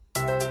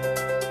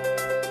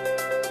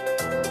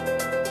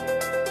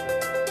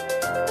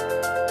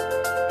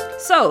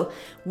So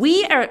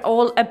we are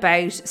all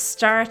about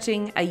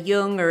starting a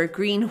young or a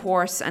green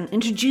horse and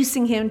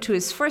introducing him to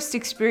his first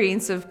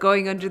experience of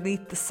going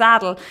underneath the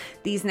saddle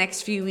these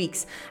next few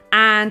weeks.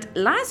 And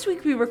last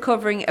week we were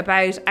covering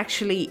about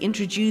actually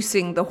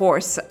introducing the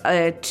horse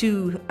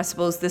to, I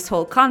suppose, this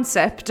whole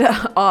concept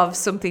of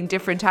something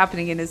different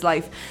happening in his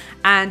life.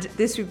 And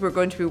this week we're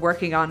going to be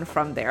working on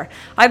from there.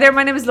 Hi there,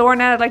 my name is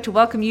Lorna. I'd like to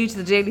welcome you to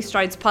the Daily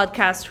Strides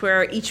podcast,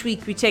 where each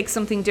week we take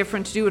something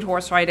different to do with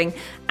horse riding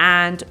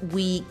and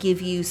we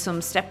give you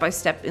some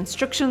step-by-step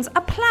instructions,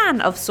 a plan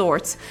of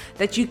sorts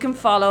that you can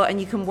follow and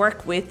you can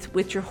work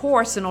with your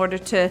horse in order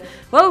to,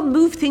 well,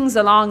 move things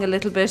along a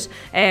little bit.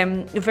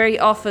 Very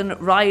often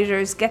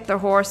riders get their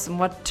horse and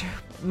what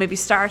maybe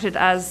started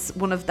as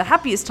one of the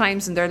happiest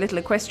times in their little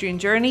equestrian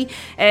journey,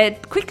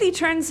 it quickly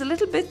turns a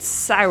little bit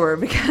sour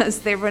because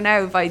they run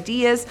out of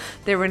ideas,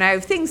 they run out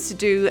of things to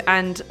do,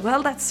 and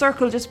well, that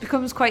circle just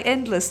becomes quite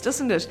endless,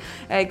 doesn't it?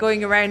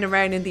 Going around and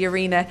around in the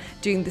arena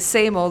doing the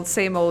same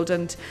old,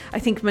 and I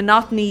think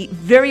monotony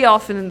very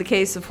often in the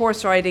case of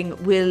horse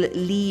riding will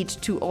lead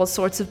to all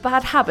sorts of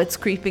bad habits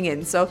creeping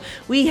in. So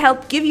we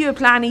help give you a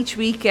plan each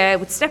week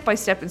with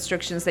step-by-step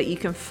instructions that you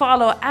can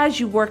follow as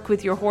you work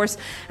with your horse,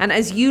 and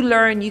as you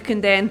learn, you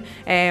can then,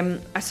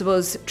 I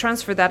suppose,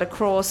 transfer that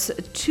across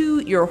to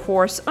your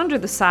horse under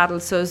the saddle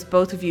so as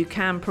both of you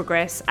can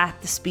progress at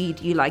the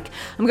speed you like.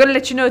 I'm going to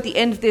let you know at the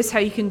end of this how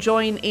you can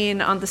join in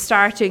on the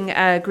starting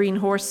Green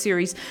Horse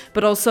series,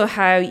 but also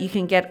how you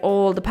can get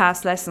all the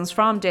past lessons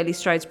from Daily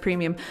Strides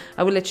Premium.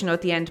 I will let you know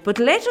at the end. But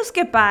let us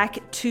get back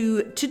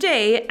to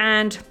today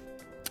and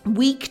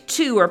week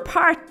 2 or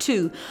part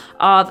 2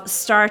 of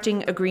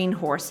starting a green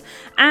horse.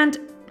 And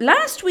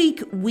last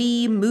week,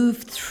 we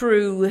moved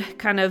through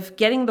kind of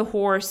getting the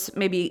horse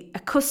maybe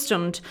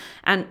accustomed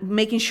and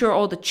making sure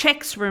all the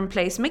checks were in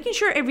place, making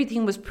sure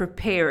everything was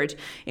prepared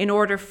in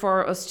order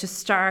for us to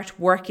start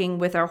working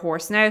with our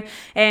horse. Now,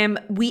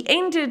 we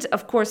ended,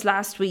 of course,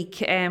 last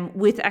week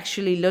with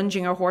actually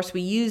lunging our horse. We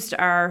used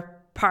our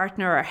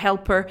partner, our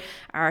helper,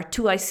 our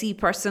 2IC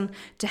person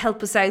to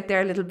help us out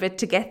there a little bit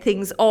to get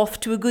things off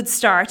to a good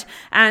start.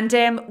 And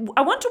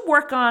I want to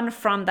work on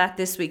from that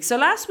this week. So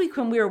last week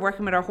when we were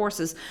working with our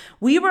horses,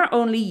 we were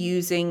only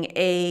using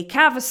a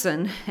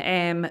cavesson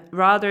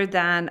rather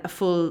than a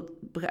full,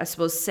 I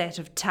suppose, set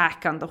of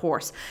tack on the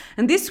horse.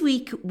 And this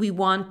week we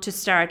want to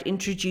start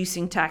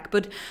introducing tack.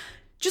 But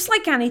just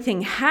like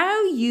anything,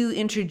 how you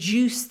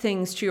introduce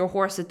things to your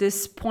horse at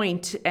this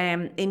point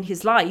in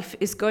his life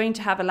is going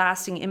to have a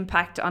lasting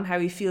impact on how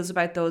he feels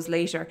about those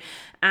later.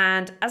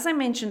 And as I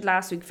mentioned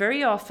last week,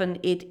 very often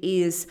it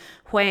is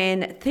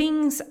when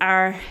things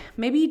are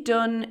maybe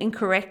done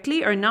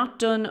incorrectly or not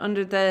done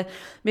under the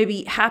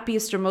maybe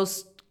happiest or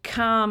most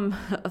calm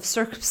of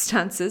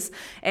circumstances,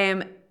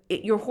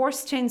 your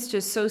horse tends to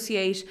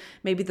associate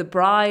maybe the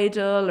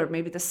bridle or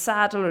maybe the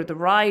saddle or the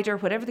rider,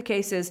 whatever the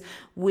case is,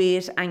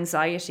 with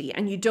anxiety.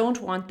 And you don't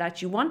want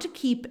that. You want to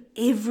keep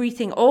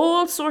everything,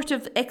 all sort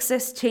of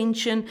excess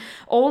tension,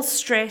 all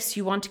stress,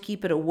 you want to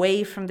keep it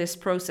away from this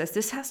process.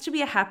 This has to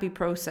be a happy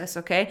process,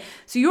 okay?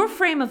 So your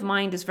frame of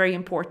mind is very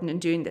important in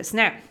doing this.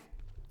 Now,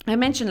 I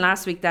mentioned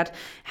last week that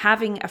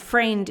having a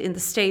friend in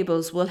the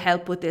stables will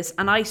help with this,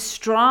 and I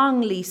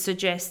strongly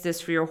suggest this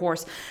for your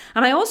horse.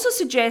 And I also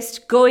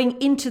suggest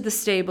going into the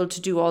stable to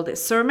do all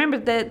this. So remember,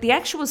 the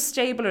actual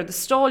stable or the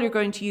stall you're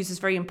going to use is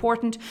very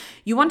important.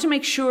 You want to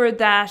make sure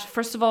that,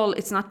 first of all,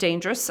 it's not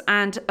dangerous,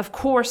 and of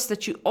course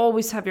that you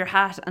always have your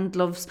hat and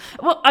gloves.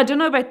 Well, I don't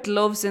know about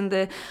gloves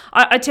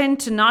I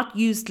tend to not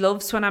use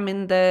gloves when I'm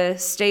in the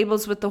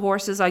stables with the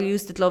horses. I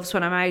use the gloves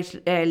when I'm out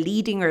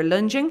leading or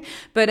lunging,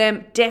 but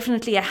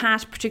definitely a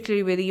hat,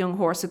 particularly with a young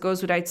horse, it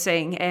goes without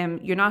saying,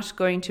 you're not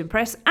going to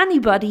impress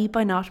anybody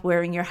by not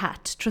wearing your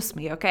hat. Trust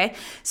me, okay?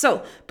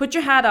 So put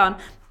your hat on.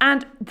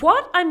 And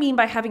what I mean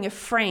by having a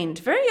friend,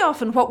 very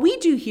often what we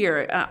do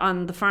here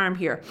on the farm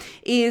here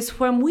is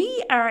when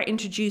we are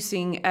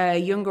introducing a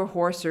younger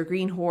horse or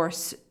green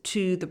horse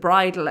to the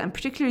bridle and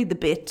particularly the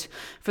bit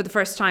for the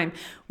first time,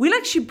 we'll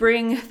actually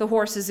bring the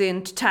horses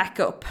in to tack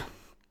up.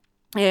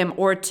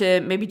 Or to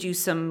maybe do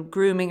some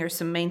grooming or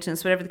some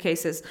maintenance, whatever the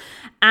case is.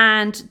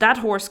 And that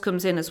horse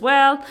comes in as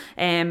well.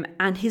 And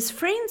his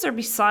friends are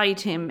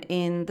beside him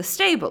in the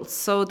stable.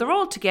 So they're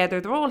all together,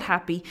 they're all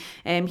happy.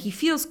 He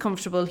feels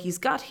comfortable. He's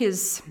got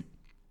his,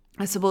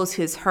 I suppose,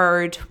 his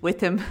herd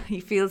with him. He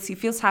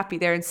feels happy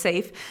there and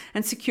safe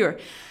and secure.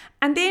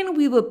 And then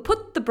we will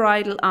put the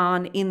bridle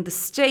on in the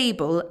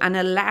stable and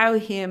allow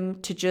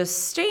him to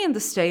just stay in the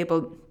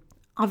stable,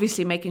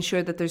 obviously making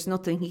sure that there's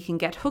nothing he can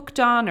get hooked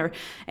on or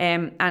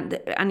and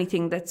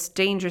anything that's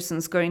dangerous and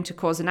is going to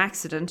cause an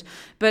accident,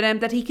 but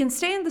that he can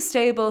stay in the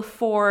stable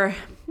for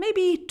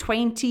maybe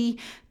 20,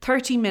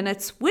 30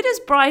 minutes with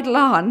his bridle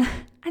on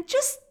and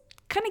just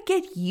kind of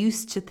get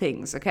used to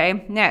things,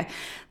 okay? Now,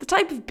 the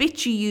type of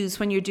bit you use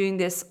when you're doing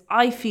this,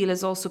 I feel,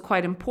 is also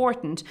quite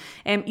important.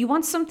 You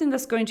want something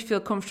that's going to feel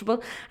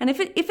comfortable, and if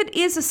it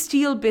is a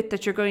steel bit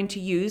that you're going to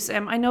use,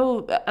 I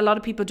know a lot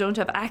of people don't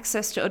have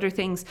access to other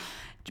things.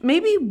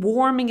 maybe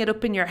warming it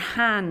up in your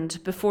hand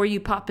before you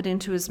pop it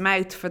into his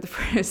mouth for the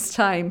first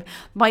time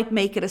might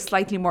make it a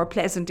slightly more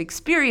pleasant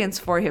experience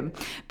for him.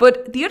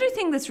 But the other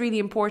thing that's really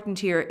important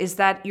here is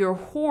that your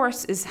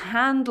horse is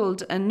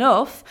handled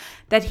enough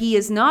that he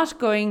is not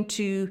going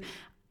to,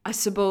 I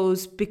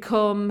suppose,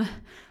 become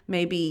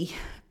maybe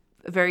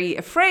very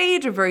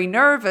afraid or very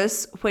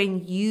nervous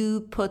when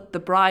you put the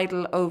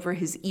bridle over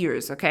his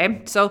ears,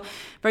 okay? So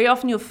very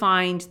often you'll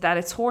find that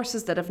it's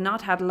horses that have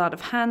not had a lot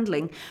of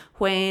handling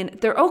when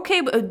they're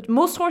okay.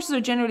 Most horses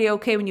are generally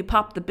okay when you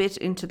pop the bit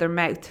into their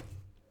mouth.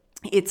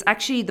 It's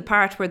actually the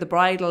part where the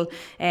bridle,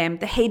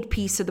 the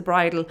headpiece of the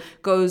bridle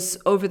goes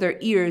over their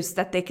ears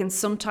that they can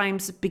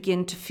sometimes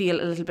begin to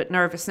feel a little bit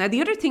nervous. Now, the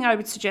other thing I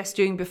would suggest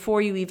doing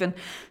before you even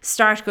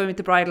start going with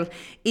the bridle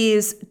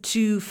is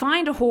to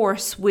find a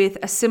horse with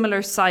a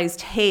similar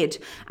sized head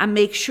and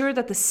make sure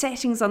that the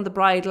settings on the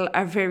bridle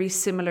are very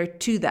similar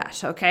to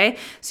that, okay?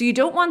 So you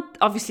don't want,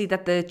 obviously,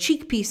 that the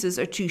cheek pieces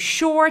are too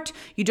short.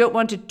 You don't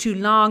want it too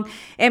long.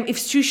 If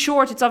it's too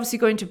short, it's obviously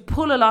going to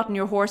pull a lot on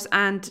your horse,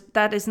 and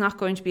that is not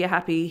going to be a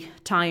happy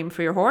time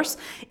for your horse.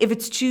 If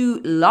it's too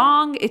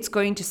long, it's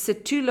going to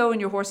sit too low in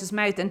your horse's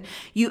mouth, and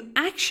you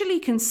actually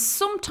can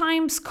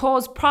sometimes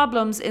cause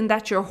problems in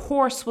that your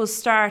horse will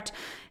start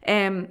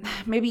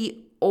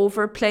maybe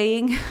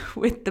overplaying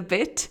with the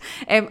bit.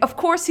 Of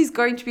course, he's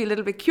going to be a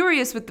little bit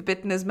curious with the bit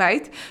in his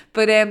mouth,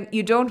 but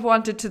you don't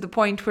want it to the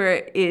point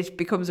where it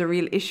becomes a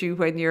real issue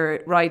when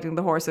you're riding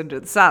the horse under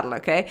the saddle,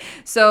 okay?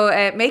 So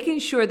making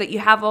sure that you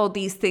have all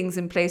these things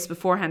in place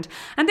beforehand.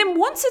 And then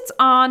once it's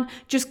on,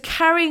 just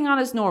carrying on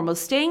as normal,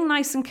 staying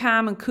nice and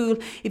calm and cool.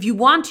 If you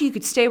want to, you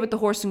could stay with the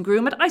horse and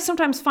groom it. I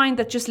sometimes find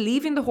that just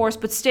leaving the horse,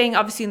 but staying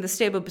obviously in the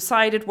stable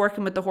beside it,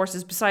 working with the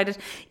horses beside it,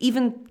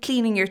 even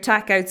cleaning your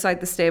tack outside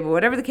the stable,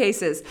 whatever the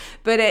case is.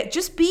 But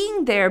just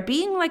being there,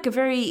 being like a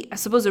very, I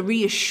suppose, a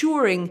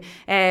reassuring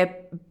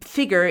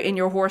figure in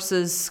your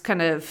horse's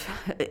kind of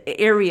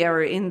area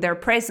or in their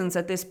presence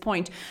at this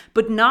point,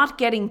 but not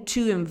getting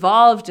too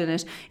involved in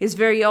it is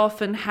very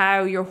often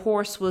how your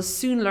horse will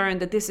soon learn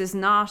that this is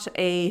not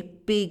a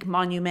big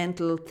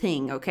monumental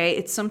thing, okay?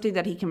 It's something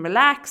that he can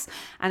relax,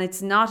 and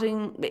it's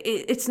nothing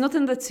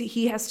that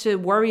he has to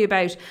worry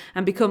about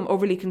and become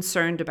overly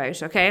concerned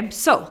about, okay?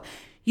 So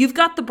you've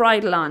got the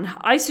bridle on.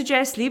 I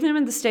suggest leaving him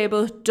in the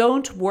stable.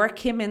 Don't work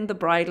him in the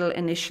bridle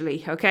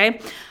initially, okay?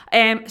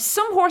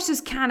 Some horses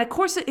can. Of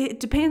course,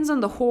 it depends on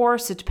the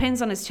horse. It depends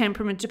on his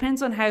temperament. It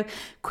depends on how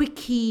quick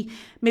he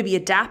maybe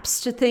adapts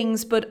to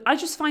things. But I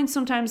just find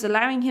sometimes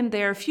allowing him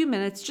there a few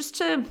minutes just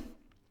to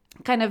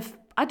kind of,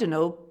 I don't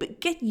know, but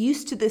get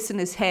used to this in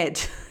his head,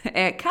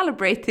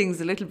 calibrate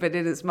things a little bit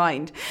in his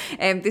mind,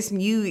 this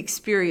new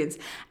experience,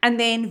 and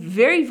then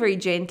very, very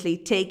gently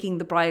taking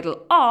the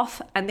bridle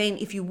off, and then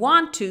if you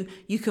want to,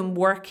 you can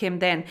work him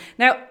then.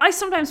 Now, I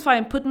sometimes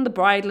find putting the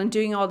bridle and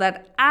doing all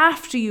that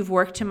after you've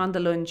worked him on the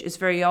lunge is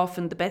very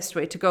often the best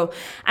way to go.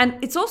 And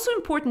it's also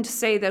important to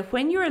say that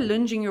when you're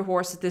lunging your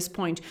horse at this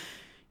point,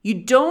 you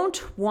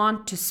don't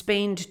want to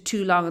spend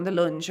too long on the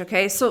lunge,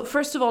 okay? So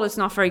first of all, it's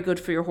not very good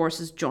for your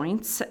horse's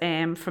joints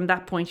from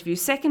that point of view.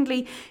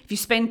 Secondly, if you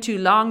spend too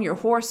long, your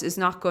horse is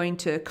not going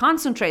to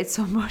concentrate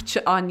so much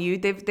on you.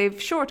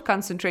 They've short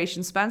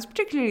concentration spans,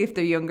 particularly if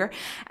they're younger.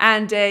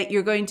 And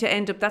you're going to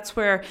end up, that's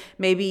where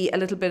maybe a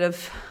little bit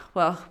of,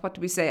 well, what do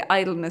we say,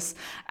 idleness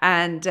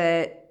and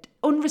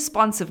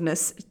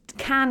unresponsiveness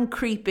can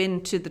creep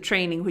into the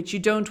training, which you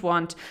don't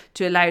want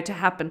to allow to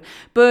happen.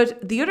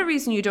 But the other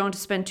reason you don't want to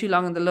spend too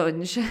long on the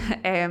lunge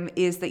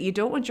is that you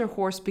don't want your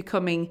horse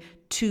becoming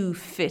too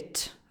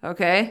fit,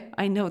 okay?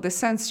 I know this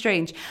sounds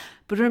strange,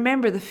 but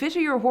remember, the fitter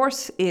your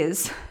horse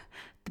is,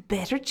 the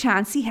better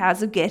chance he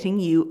has of getting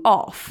you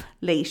off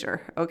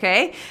later,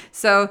 okay?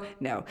 So,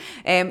 no.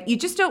 You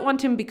just don't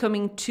want him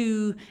becoming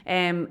too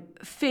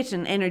fit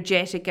and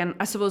energetic and,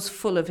 I suppose,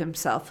 full of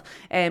himself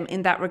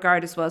in that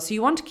regard as well. So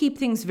you want to keep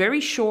things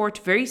very short,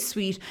 very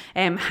sweet.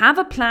 Have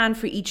a plan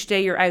for each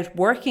day you're out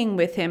working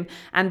with him.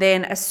 And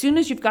then as soon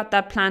as you've got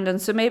that plan done,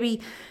 so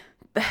maybe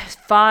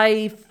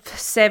 5,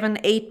 7,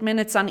 8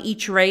 minutes on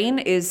each rein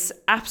is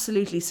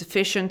absolutely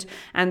sufficient,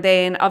 and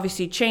then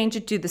obviously change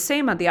it, do the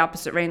same on the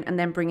opposite rein, and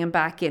then bring him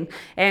back in.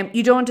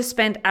 You don't want to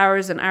spend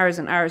hours and hours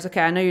and hours.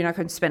 Okay, I know you're not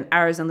going to spend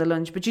hours on the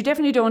lunge, but you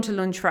definitely don't want to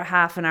lunge for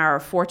half an hour or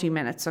 40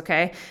 minutes,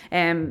 okay?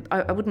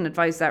 I wouldn't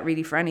advise that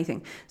really for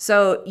anything.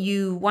 So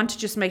you want to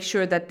just make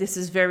sure that this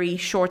is very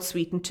short,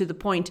 sweet, and to the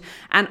point,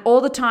 and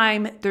all the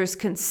time there's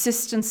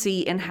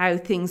consistency in how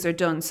things are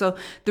done. So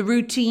the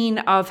routine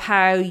of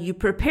how you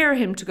prepare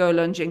him to go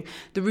lunging,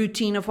 the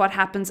routine of what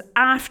happens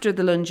after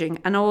the lunging,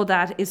 and all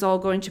that is all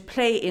going to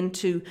play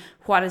into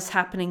what is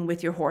happening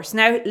with your horse.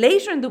 Now,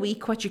 later in the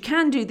week, what you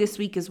can do this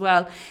week as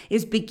well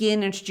is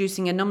begin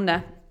introducing a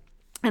numna.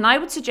 And I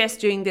would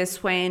suggest doing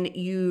this when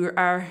you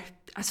are,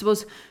 I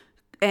suppose,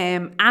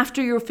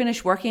 after you're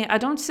finished working. I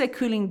don't say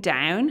cooling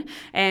down,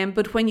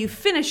 but when you've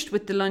finished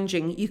with the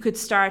lunging, you could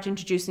start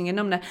introducing a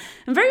numna.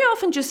 And very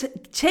often just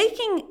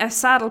taking a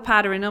saddle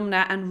pad or a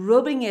numna and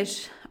rubbing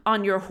it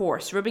on your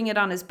horse. Rubbing it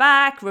on his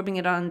back, rubbing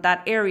it on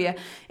that area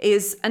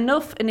is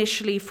enough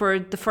initially for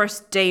the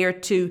first day or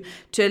two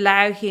to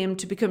allow him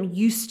to become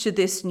used to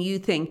this new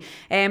thing.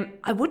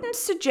 I wouldn't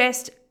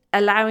suggest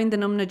allowing the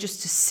Numnah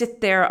just to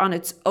sit there on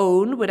its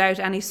own without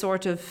any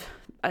sort of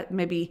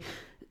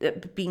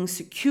being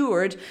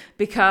secured,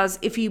 because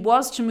if he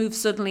was to move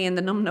suddenly and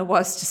the Numnah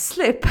was to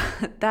slip,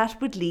 that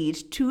would lead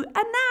to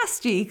a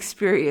nasty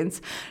experience.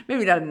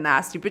 Maybe not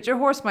nasty, but your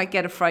horse might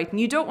get a fright,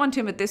 and you don't want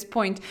him at this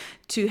point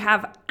to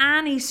have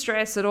any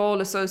stress at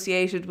all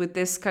associated with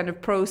this kind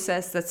of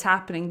process that's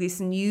happening,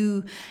 these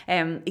new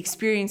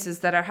experiences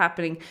that are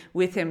happening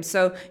with him.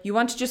 So you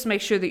want to just make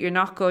sure that you're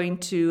not going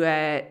to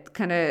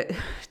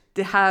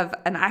to have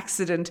an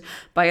accident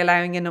by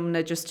allowing a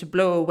Numnah just to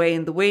blow away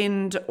in the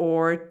wind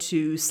or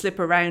to slip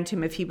around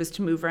him if he was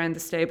to move around the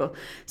stable.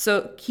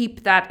 So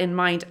keep that in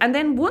mind. And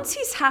then once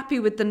he's happy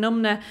with the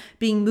Numnah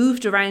being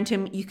moved around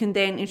him, you can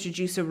then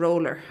introduce a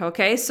roller.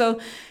 Okay, so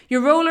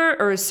your roller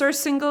or a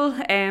surcingle,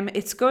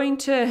 it's going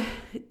to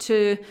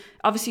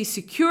obviously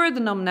secure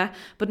the Numnah,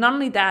 but not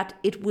only that,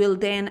 it will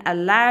then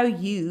allow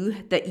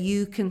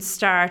you can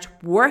start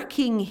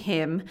working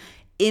him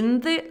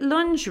in the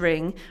lunge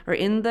ring or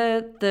in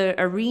the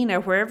arena,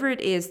 wherever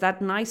it is,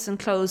 that nice and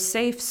closed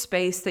safe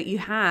space that you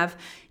have.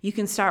 You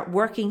can start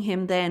working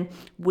him then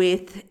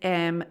with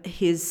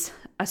his,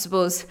 I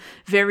suppose,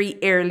 very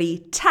early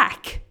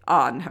tack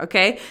on.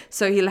 Okay,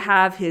 so he'll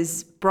have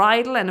his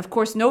bridle, and of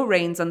course no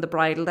reins on the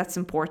bridle. That's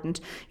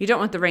important. You don't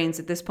want the reins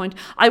at this point.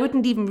 I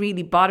wouldn't even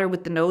really bother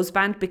with the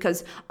noseband,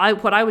 because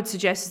what I would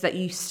suggest is that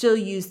you still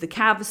use the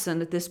cavesson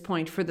at this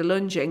point for the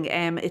lunging.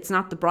 It's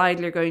not the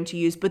bridle you're going to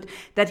use, but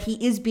that he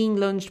is being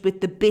lunged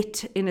with the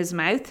bit in his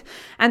mouth.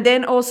 And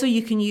then also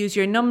you can use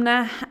your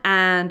Numnah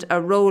and a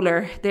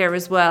roller there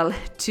as well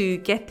to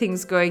get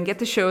things going, get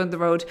the show on the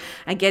road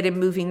and get him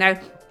moving. Now,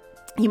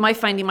 you might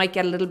find he might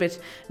get a little bit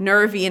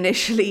nervy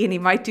initially, and he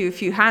might do a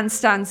few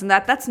handstands and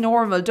that's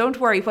normal. Don't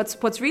worry.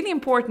 What's really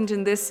important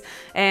in this,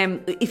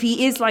 if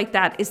he is like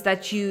that, is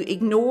that you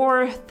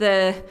ignore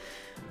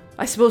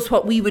I suppose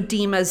what we would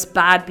deem as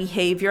bad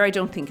behavior. I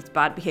don't think it's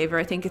bad behavior.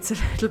 I think it's a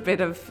little bit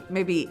of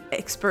maybe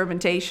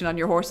experimentation on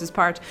your horse's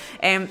part.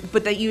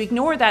 But that you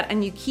ignore that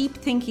and you keep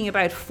thinking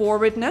about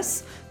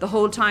forwardness the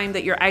whole time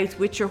that you're out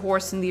with your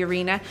horse in the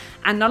arena.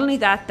 And not only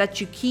that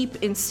you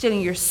keep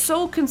instilling, you're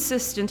so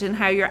consistent in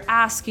how you're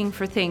asking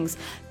for things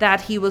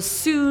that he will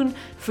soon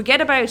forget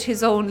about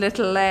his own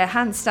little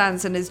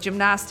handstands and his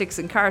gymnastics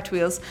and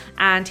cartwheels,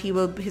 and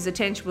his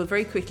attention will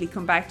very quickly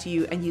come back to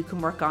you, and you can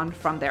work on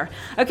from there.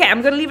 Okay,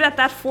 I'm going to leave it at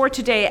that for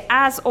today.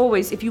 As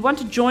always, if you want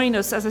to join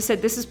us, as I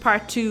said, this is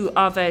part 2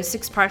 of a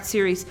 6-part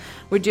series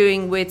we're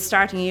doing with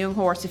starting a young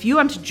horse. If you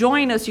want to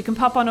join us, you can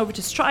pop on over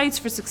to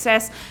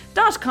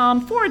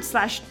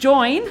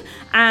stridesforsuccess.com/join,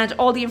 and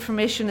all the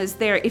information is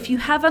there. If you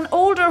have an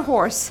older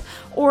horse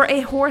or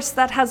a horse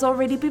that has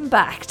already been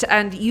backed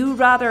and you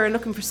rather are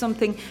looking for some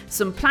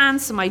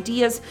plans, some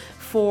ideas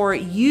for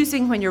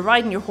using when you're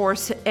riding your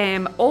horse,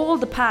 all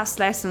the past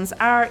lessons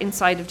are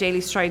inside of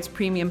Daily Strides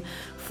Premium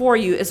for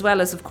you, as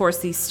well as of course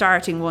these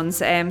starting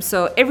ones.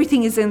 So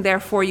everything is in there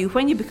for you.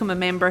 When you become a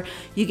member,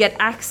 you get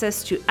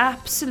access to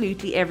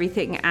absolutely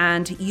everything,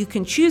 and you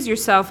can choose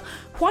yourself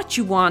what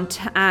you want,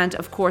 and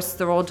of course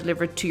they're all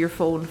delivered to your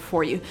phone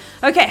for you.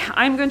 Okay,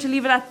 I'm going to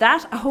leave it at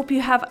that. I hope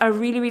you have a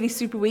really, really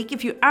super week.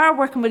 If you are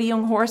working with a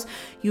young horse,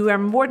 you are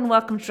more than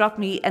welcome to drop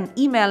me an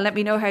email. Let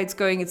me know how it's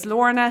going. It's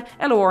Lorna,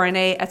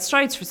 Lorna, at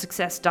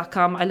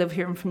stridesforsuccess.com. I love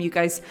hearing from you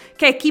guys.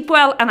 Okay, keep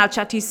well, and I'll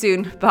chat to you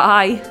soon.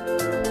 Bye.